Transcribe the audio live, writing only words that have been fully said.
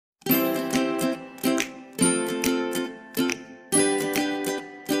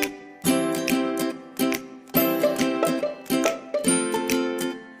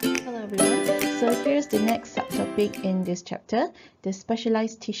the next subtopic in this chapter, the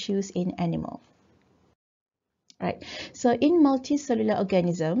specialized tissues in animal. Right. So in multicellular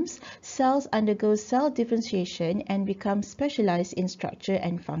organisms, cells undergo cell differentiation and become specialized in structure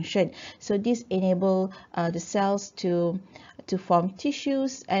and function. So this enables the cells to form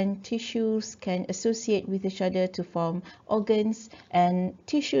tissues, and tissues can associate with each other to form organs, and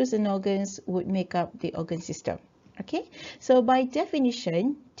tissues and organs would make up the organ system. Okay, so by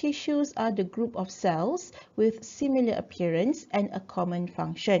definition, tissues are the group of cells with similar appearance and a common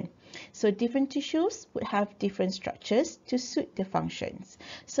function. So different tissues would have different structures to suit the functions.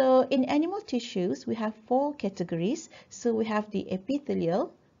 So in animal tissues, we have 4 categories. So we have the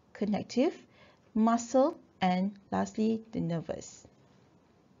epithelial, connective, muscle, and lastly, the nervous.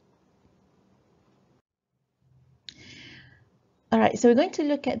 Alright, so we're going to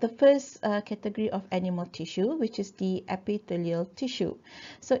look at the first category of animal tissue, which is the epithelial tissue.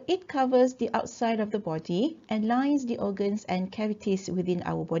 So it covers the outside of the body and lines the organs and cavities within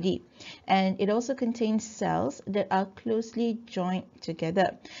our body. And it also contains cells that are closely joined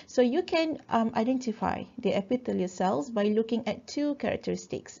together. So you can identify the epithelial cells by looking at 2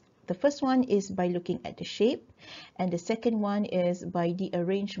 characteristics. The first one is by looking at the shape, and the second one is by the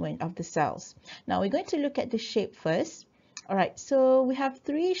arrangement of the cells. Now we're going to look at the shape first. Alright, so we have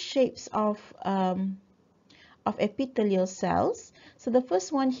 3 shapes of epithelial cells. So the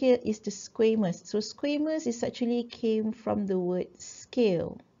first one here is the squamous. So squamous is actually came from the word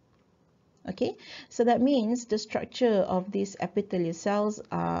scale. Okay, so that means the structure of these epithelial cells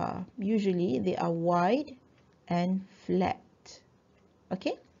are usually they are wide and flat.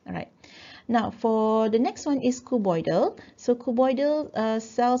 Okay, alright. Now for the next one is cuboidal. So cuboidal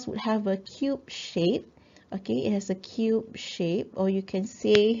cells would have a cube shape. Okay, it has a cube shape, or you can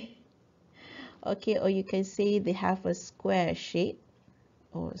say, they have a square shape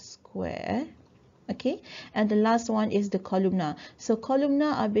or square. Okay, and the last one is the columnar. So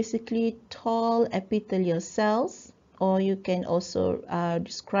columnar are basically tall epithelial cells, or you can also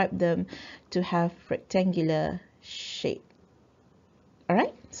describe them to have rectangular shape.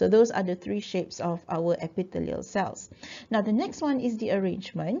 Alright, so those are the 3 shapes of our epithelial cells. Now the next one is the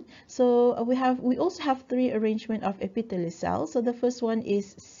arrangement. So we also have 3 arrangement of epithelial cells. So the first one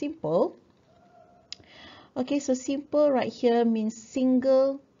is simple. Okay, so simple right here means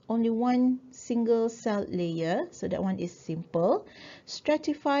only one single cell layer. So that one is simple.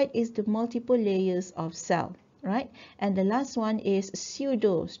 Stratified is the multiple layers of cell. Right, and the last one is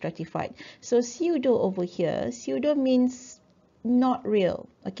pseudo stratified. So pseudo over here, pseudo means not real.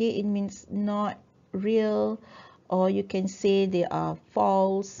 Okay, it means not real, or you can say they are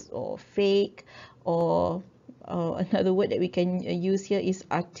false or fake, or another word that we can use here is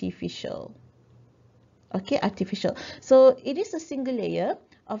artificial. Okay, artificial. So it is a single layer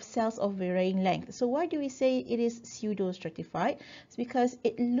of cells of varying length. So why do we say it is pseudo stratified? It's because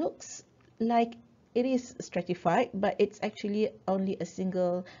it looks like it is stratified, but it's actually only a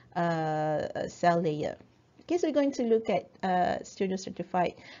single cell layer. Okay, so we're going to look at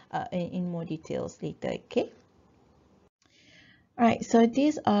pseudo-stratified in more details later. Okay. Alright, so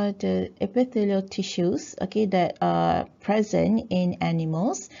these are the epithelial tissues, okay, that are present in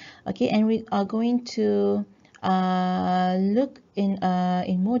animals. Okay, and we are going to look in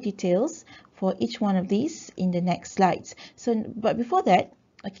more details for each one of these in the next slides. So, but before that,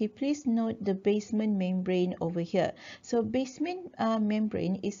 okay, please note the basement membrane over here. So basement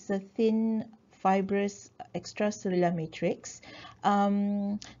membrane is a thin fibrous extracellular matrix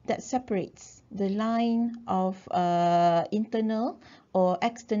that separates the line of internal or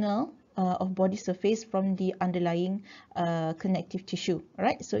external of body surface from the underlying connective tissue.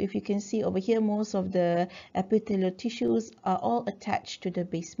 Right, so if you can see over here, most of the epithelial tissues are all attached to the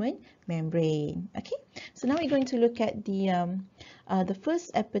basement membrane. Okay, so now we're going to look at the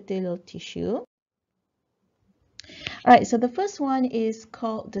first epithelial tissue. Alright, so the first one is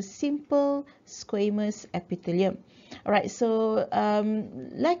called the simple squamous epithelium. Alright, so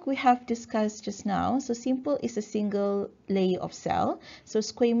like we have discussed just now, so simple is a single layer of cell. So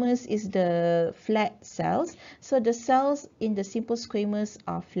squamous is the flat cells. So the cells in the simple squamous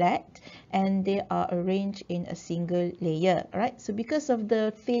are flat and they are arranged in a single layer. Alright, so because of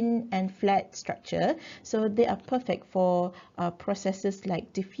the thin and flat structure, so they are perfect for processes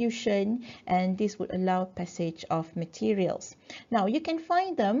like diffusion, and this would allow passage of materials. Now you can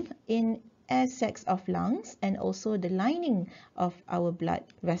find them in air sacs of lungs and also the lining of our blood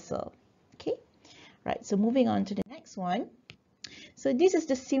vessel. Okay, right, so moving on to the next one. So this is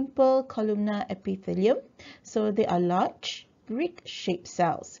the simple columnar epithelium. So they are large brick-shaped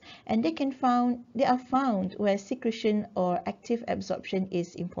cells, and they are found where secretion or active absorption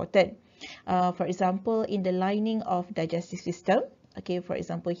is important. For example, in the lining of digestive system, okay, for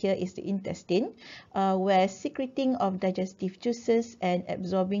example, here is the intestine, where secreting of digestive juices and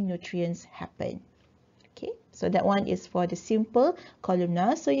absorbing nutrients happen. Okay, so that one is for the simple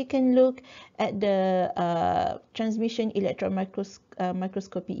columnar. So you can look at the transmission electron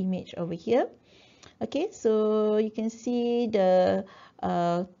microscopy image over here. Okay, so you can see the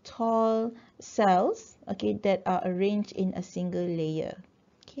tall cells, okay, that are arranged in a single layer.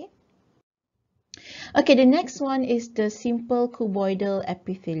 Okay. Okay, the next one is the simple cuboidal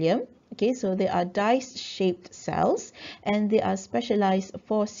epithelium. Okay, so they are dice-shaped cells and they are specialized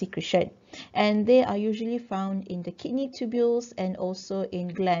for secretion. And they are usually found in the kidney tubules and also in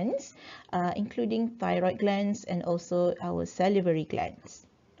glands, including thyroid glands and also our salivary glands.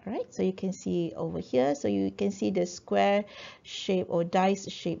 All right, so you can see over here, so you can see the square shape or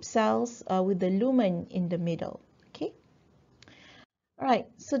dice-shaped cells with the lumen in the middle. Okay. Right,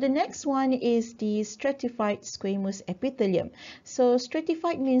 so the next one is the stratified squamous epithelium. So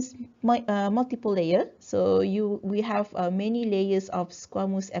stratified means multiple layer. So we have many layers of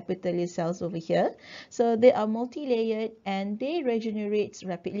squamous epithelial cells over here. So they are multi-layered and they regenerate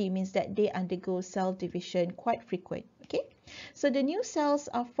rapidly, means that they undergo cell division quite frequent. Okay, so the new cells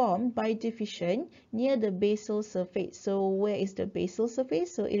are formed by division near the basal surface. So where is the basal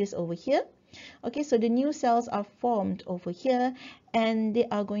surface? So it is over here. Okay, so the new cells are formed over here and they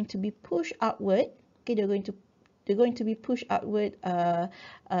are going to be pushed outward. Okay, they're going to be pushed outward to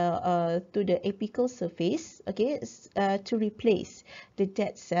the apical surface, okay, to replace the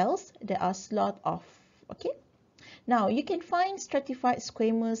dead cells that are sloughed off. Okay. Now, you can find stratified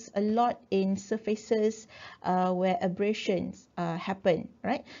squamous a lot in surfaces where abrasions happen,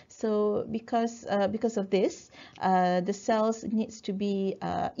 right? So because of this, the cells needs to be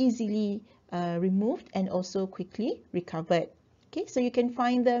easily removed and also quickly recovered. Okay, so you can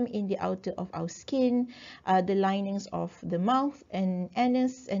find them in the outer of our skin, the linings of the mouth and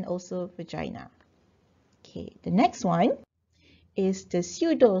anus and also vagina. Okay, the next one is the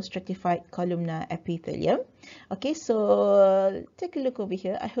pseudo-stratified columnar epithelium. Okay, so take a look over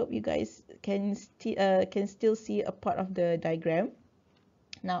here. I hope you guys can still see a part of the diagram.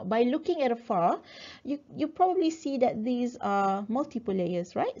 Now, by looking at afar, you probably see that these are multiple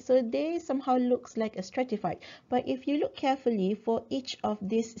layers, right? So they somehow looks like a stratified. But if you look carefully for each of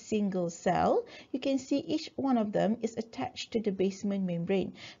this single cell, you can see each one of them is attached to the basement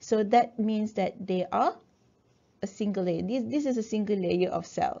membrane. So that means that they are a single layer. This is a single layer of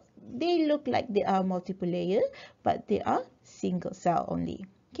cells. They look like they are multiple layer, but they are single cell only.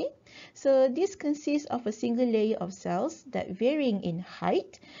 Okay, so this consists of a single layer of cells that varying in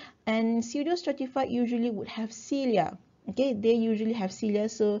height, and pseudostratified usually would have cilia. Okay, they usually have cilia,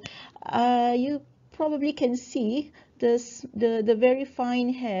 so you probably can see the very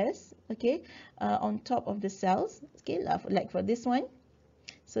fine hairs, okay, on top of the cells. Okay, like for this one.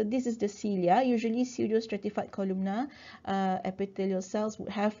 So this is the cilia. Usually pseudostratified columnar epithelial cells would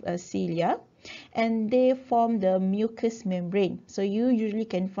have cilia and they form the mucous membrane. So you usually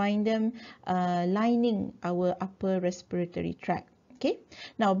can find them lining our upper respiratory tract. Okay.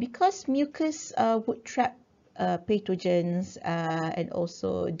 Now because mucus would trap pathogens and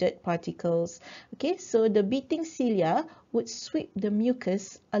also dirt particles. Okay, so the beating cilia would sweep the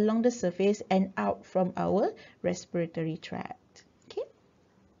mucus along the surface and out from our respiratory tract.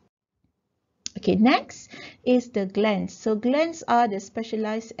 Okay, next is the glands. So glands are the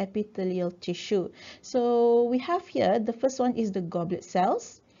specialized epithelial tissue. So we have here, the first one is the goblet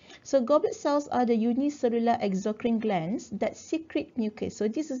cells. So goblet cells are the unicellular exocrine glands that secrete mucus. So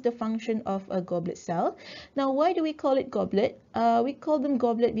this is the function of a goblet cell. Now, why do we call it goblet? We call them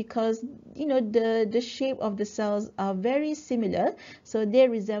goblet because, you know, the shape of the cells are very similar. So they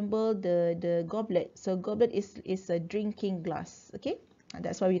resemble the goblet. So goblet is a drinking glass, okay?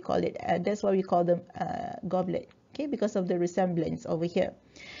 That's why we call it. That's why we call them goblet. Okay, because of the resemblance over here.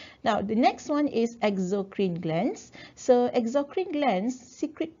 Now the next one is exocrine glands. So exocrine glands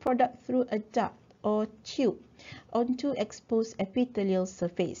secrete product through a duct or tube onto exposed epithelial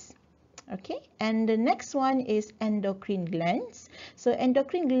surface. Okay, and the next one is endocrine glands. So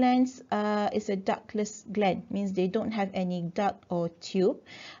endocrine glands is a ductless gland, means they don't have any duct or tube.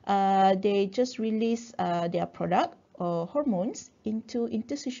 They just release their product or hormones into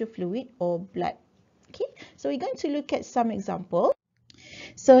interstitial fluid or blood. Okay, so we're going to look at some example.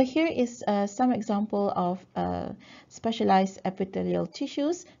 So here is some example of specialized epithelial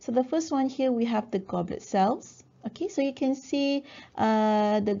tissues. So the first one here we have the goblet cells. Okay, so you can see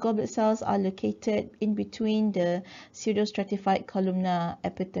the goblet cells are located in between the pseudostratified columnar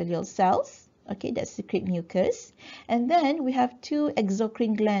epithelial cells. okay, that secrete mucus. And then we have two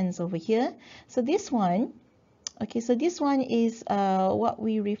exocrine glands over here. So this one, okay, so this one is what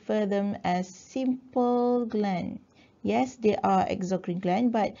we refer them as simple gland. Yes, they are exocrine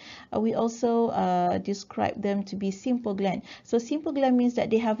gland, but we also describe them to be simple gland. So simple gland means that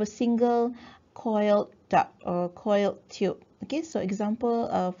they have a single coiled duct or coiled tube. Okay, so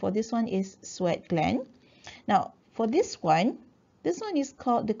example for this one is sweat gland. Now, for this one is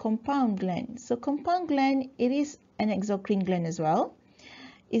called the compound gland. So compound gland, it is an exocrine gland as well.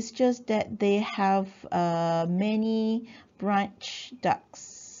 It's just that they have many branch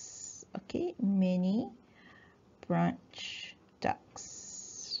ducts. Okay, many branch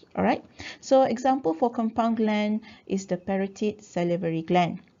ducts. All right. So example for compound gland is the parotid salivary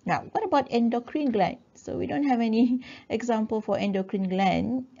gland. Now, what about endocrine gland? So we don't have any example for endocrine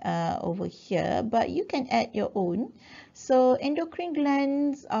gland over here, but you can add your own. So endocrine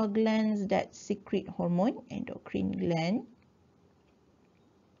glands are glands that secrete hormone, endocrine gland.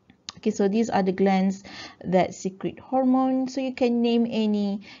 Okay, so these are the glands that secrete hormone. So you can name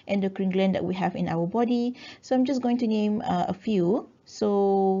any endocrine gland that we have in our body. So I'm just going to name a few.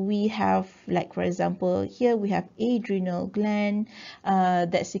 So we have, like for example, here we have adrenal gland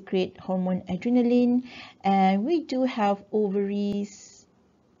that secrete hormone adrenaline, and we do have ovaries.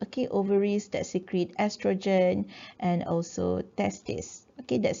 Okay, ovaries that secrete estrogen, and also testes.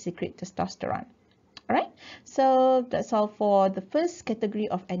 Okay, that secrete testosterone. Alright, so that's all for the first category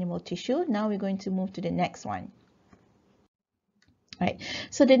of animal tissue. Now we're going to move to the next one. Right.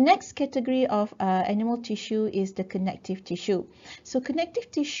 So the next category of animal tissue is the connective tissue. So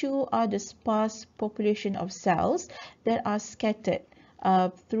connective tissue are the sparse population of cells that are scattered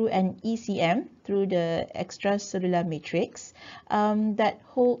through an ECM, through the extracellular matrix, that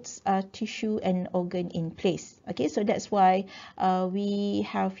holds tissue and organ in place. Okay, so that's why we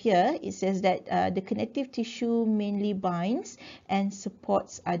have here, it says that the connective tissue mainly binds and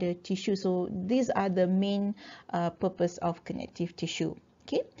supports other tissue. So these are the main purpose of connective tissue.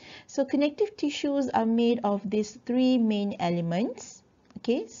 Okay, so connective tissues are made of these three main elements.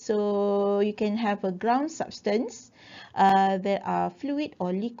 Okay, so you can have a ground substance that are fluid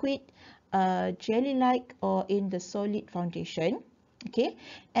or liquid, jelly-like, or in the solid foundation. Okay,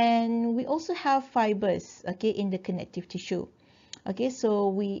 and we also have fibers, okay, in the connective tissue. Okay, so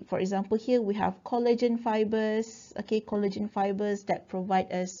we, for example, here we have collagen fibers, okay, collagen fibers that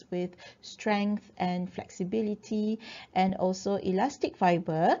provide us with strength and flexibility, and also elastic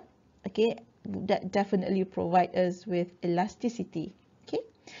fiber, okay, that definitely provide us with elasticity. Okay,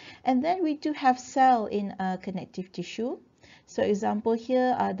 and then we do have cell in connective tissue. So example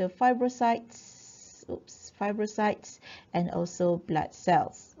here are the fibrocytes and also blood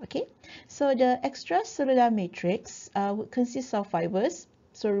cells. Okay, so the extracellular matrix would consist of fibers.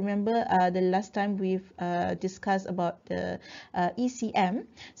 So remember the last time we've discussed about the ECM.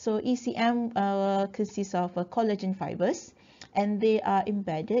 So ECM consists of collagen fibers, and they are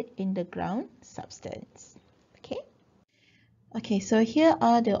embedded in the ground substance. Okay. Okay, so here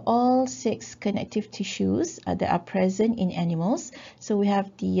are the all 6 connective tissues that are present in animals. So we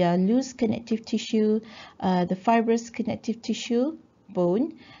have the loose connective tissue, the fibrous connective tissue,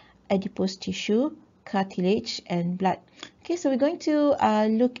 bone, adipose tissue, cartilage, and blood. Okay, so we're going to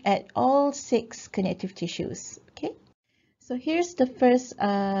look at all 6 connective tissues. Okay. So here's the first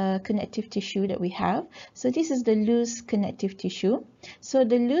connective tissue that we have. So this is the loose connective tissue. So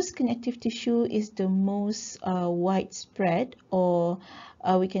the loose connective tissue is the most widespread, or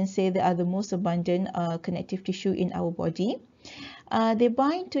we can say they are the most abundant connective tissue in our body. They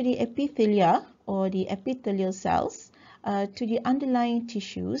bind to the epithelia or the epithelial cells, to the underlying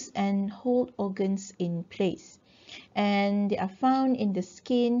tissues, and hold organs in place. And they are found in the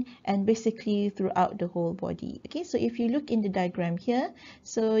skin and basically throughout the whole body. Okay, so if you look in the diagram here,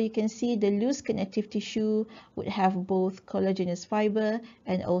 so you can see the loose connective tissue would have both collagenous fiber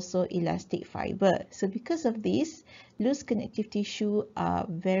and also elastic fiber. So because of this, loose connective tissue are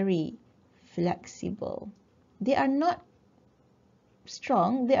very flexible. They are not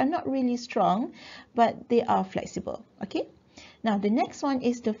strong, they are not really strong, but they are flexible. Okay. Now the next one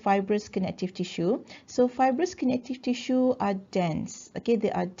is the fibrous connective tissue. So fibrous connective tissue are dense. Okay,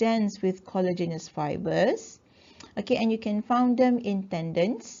 they are dense with collagenous fibers. Okay, and you can find them in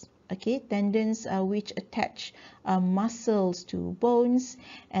tendons. Okay, tendons which attach muscles to bones,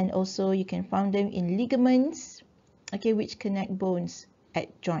 and also you can find them in ligaments. Okay, which connect bones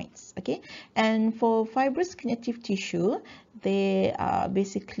at joints. Okay, and for fibrous connective tissue, they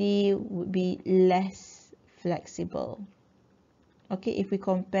basically would be less flexible. Okay, if we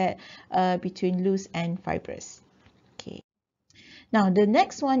compare between loose and fibrous. Okay, Now, the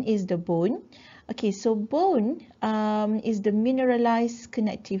next one is the bone. Okay, so bone is the mineralized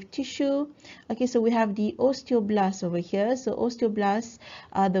connective tissue. Okay, so we have the osteoblasts over here. So osteoblasts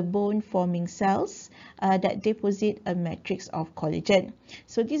are the bone forming cells that deposit a matrix of collagen.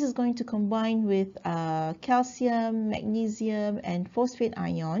 So this is going to combine with calcium, magnesium, and phosphate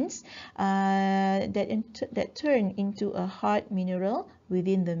ions that turn into a hard mineral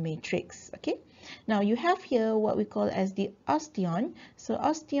within the matrix. Okay. Now you have here what we call as the osteon. So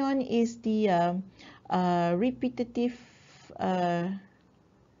osteon is the repetitive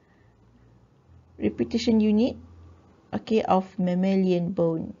repetition unit, okay, of mammalian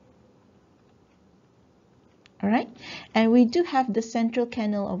bone. All right, and we do have the central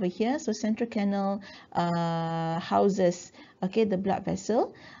canal over here. So central canal houses, okay, the blood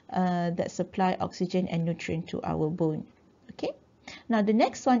vessel that supply oxygen and nutrient to our bone. Okay. Now the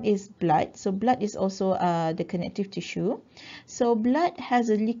next one is blood. So blood is also the connective tissue. So blood has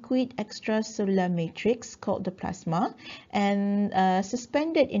a liquid extracellular matrix called the plasma, and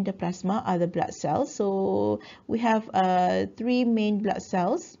suspended in the plasma are the blood cells. So we have three main blood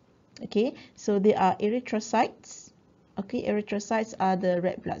cells. Okay, so they are erythrocytes. Okay, erythrocytes are the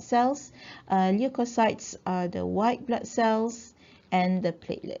red blood cells. Leukocytes are the white blood cells, and the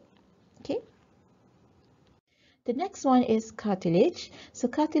platelet. Okay. The next one is cartilage. So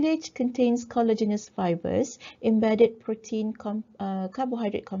cartilage contains collagenous fibers, embedded protein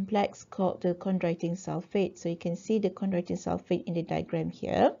carbohydrate complex called the chondroitin sulfate. So you can see the chondroitin sulfate in the diagram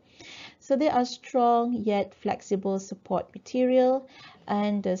here. So they are strong yet flexible support material,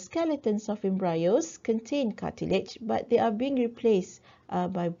 and the skeletons of embryos contain cartilage, but they are being replaced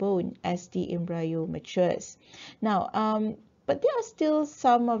by bone as the embryo matures. Now, but there are still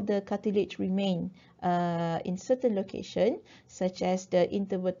some of the cartilage remain in certain locations, such as the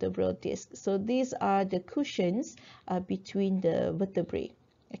intervertebral disc. So these are the cushions between the vertebrae.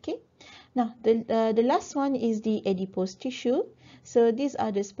 Okay. Now, the last one is the adipose tissue. So these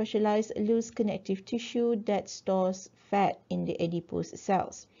are the specialized loose connective tissue that stores fat in the adipose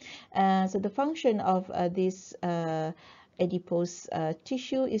cells. So the function of this adipose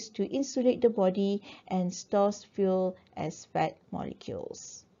tissue is to insulate the body and stores fuel as fat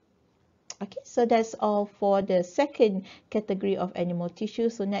molecules. Okay, so that's all for the second category of animal tissue.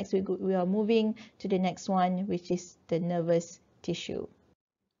 So next we are moving to the next one, which is the nervous tissue.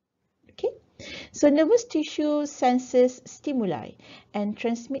 Okay, so nervous tissue senses stimuli and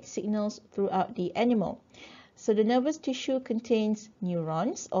transmits signals throughout the animal. So the nervous tissue contains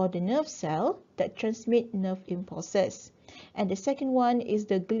neurons or the nerve cell that transmit nerve impulses. And the second one is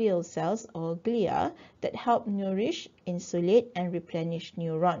the glial cells or glia that help nourish, insulate, and replenish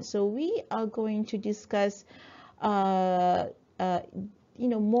neurons. So we are going to discuss more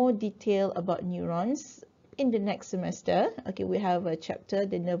detail about neurons in the next semester. Okay, we have a chapter,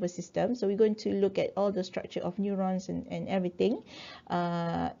 the nervous system. So we're going to look at all the structure of neurons and everything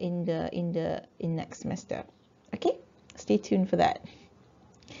in next semester. Okay, stay tuned for that.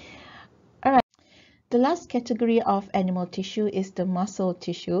 All right. The last category of animal tissue is the muscle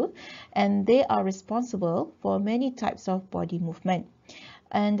tissue, and they are responsible for many types of body movement.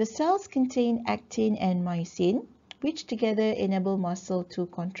 And the cells contain actin and myosin, which together enable muscle to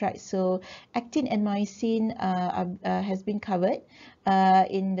contract. So actin and myosin has been covered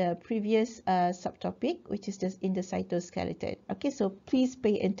in the previous subtopic, which is just in the cytoskeleton. Okay, so please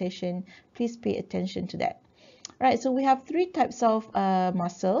pay attention to that. Right, so we have three types of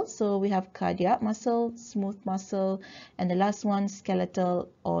muscle. So we have cardiac muscle, smooth muscle, and the last one, skeletal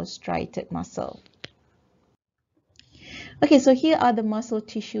or striated muscle. Okay, so here are the muscle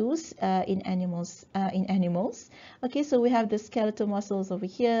tissues in animals. Okay, so we have the skeletal muscles over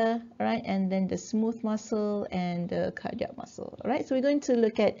here, right, and then the smooth muscle and the cardiac muscle. All right, so we're going to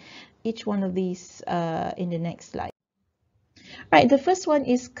look at each one of these in the next slide. Right, the first one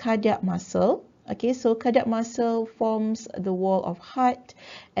is cardiac muscle. Okay, so cardiac muscle forms the wall of heart,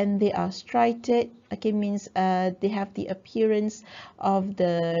 and they are striated. Okay, means they have the appearance of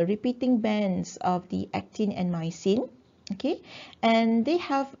the repeating bands of the actin and myosin. Okay, and they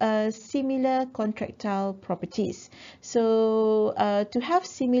have similar contractile properties. So to have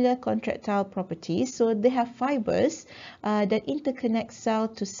similar contractile properties, so they have fibers that interconnect cell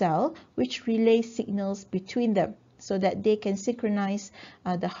to cell, which relay signals between them, so that they can synchronize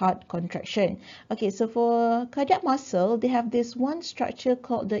the heart contraction. Okay, so for cardiac muscle, they have this one structure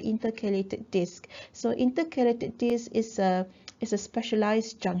called the intercalated disc. So intercalated disc is a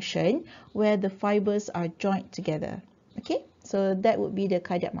specialized junction where the fibers are joined together. Okay, so that would be the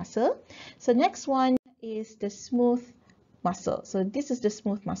cardiac muscle. So next one is the smooth muscle. So this is the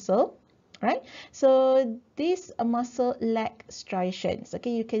smooth muscle. right? So this muscle lack striations.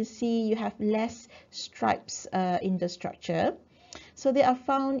 Okay, you can see you have less stripes in the structure. So they are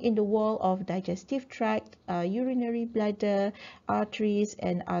found in the wall of digestive tract, urinary bladder, arteries,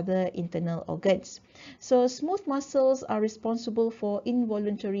 and other internal organs. So smooth muscles are responsible for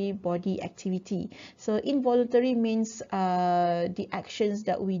involuntary body activity. So involuntary means the actions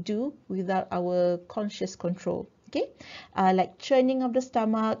that we do without our conscious control. Okay, like churning of the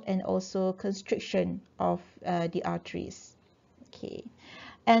stomach and also constriction of the arteries. Okay,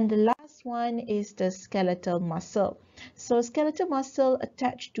 and the last one is the skeletal muscle. So skeletal muscle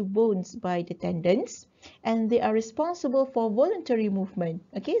attached to bones by the tendons, and they are responsible for voluntary movement.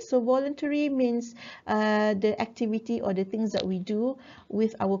 Okay, so voluntary means the activity or the things that we do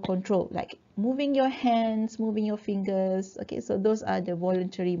with our control, like moving your hands, moving your fingers. Okay, so those are the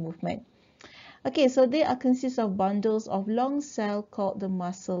voluntary movement. Okay, so they are consist of bundles of long cell called the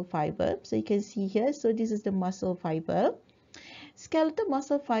muscle fiber. So you can see here, so this is the muscle fiber. Skeletal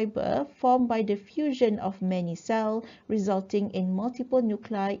muscle fiber formed by the fusion of many cells, resulting in multiple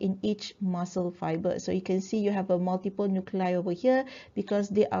nuclei in each muscle fiber. So you can see you have a multiple nuclei over here because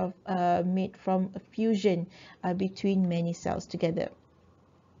they are made from a fusion between many cells together.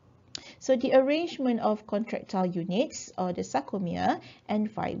 So the arrangement of contractile units or the sarcomere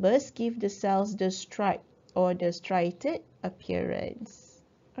and fibers give the cells the stripe or the striated appearance.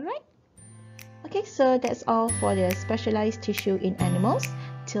 Alright? Okay, so that's all for the specialized tissue in animals.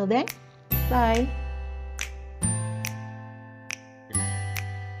 Till then, bye.